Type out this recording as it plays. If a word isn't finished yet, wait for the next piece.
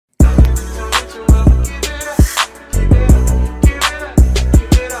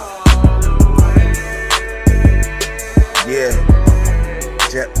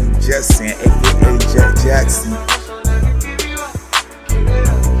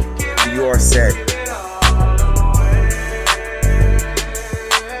Dior Set.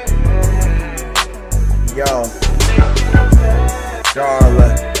 Yo,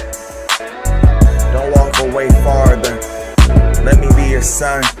 Darla, don't walk away farther. Let me be your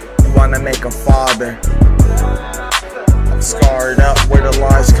son, you wanna make a father. I'm scarred up with a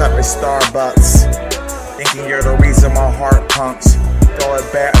large cup at Starbucks, thinking you're the reason my heart pumps. Throw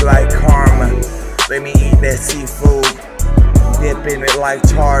it back like karma, let me eat that seafood. Dip in it like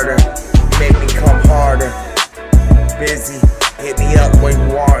tartar, make me come harder. Busy, hit me up when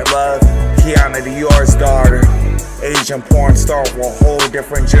you want love. Kiana Dior's daughter, Asian porn star for a whole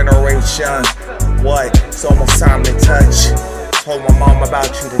different generation. What? It's almost time to touch. Told my mom about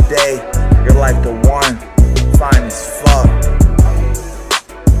you today. You're like the one, fine as fuck.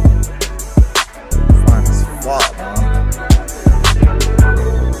 Fine as fuck, man.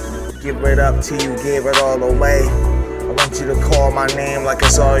 Give it up to you, gave it all away. I want you to call my name like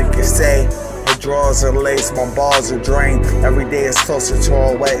it's all you can say. My drawers are laced, my balls are drained. Every day is closer to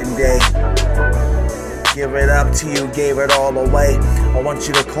our wedding day. Give it up to you, gave it all away. I want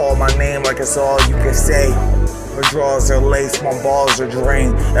you to call my name like it's all you can say. My drawers are laced, my balls are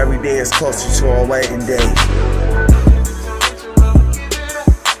drained. Every day is closer to our wedding day.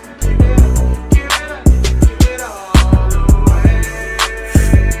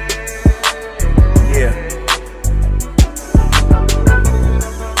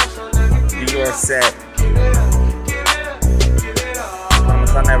 Dior Set.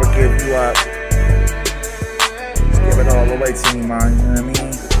 Promise I'll never give you up. Just give it all away to me, man. You know what I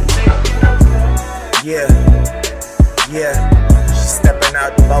mean? Yeah. She's stepping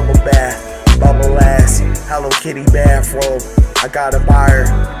out the bubble bath, bubble ass, Hello Kitty bathrobe. I gotta buy her.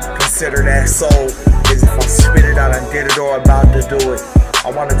 Consider that sold. Cause if I spit it out, I did it or about to do it.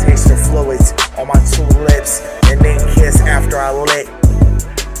 I wanna taste her fluids on my two lips and then kiss after I lick.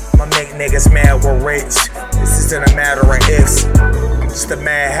 I'ma make niggas mad we're rich. This isn't a matter of ifs. I'm just a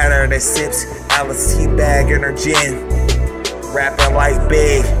mad hatter that sips Alice tea bag in her gin. Rapping like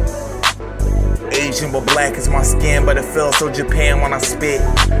Big. Asian but black is my skin, but it feels so Japan when I spit.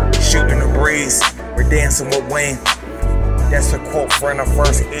 Shooting the breeze, we're dancing with wind. That's a quote from the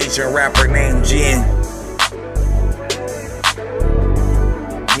first Asian rapper named Jin.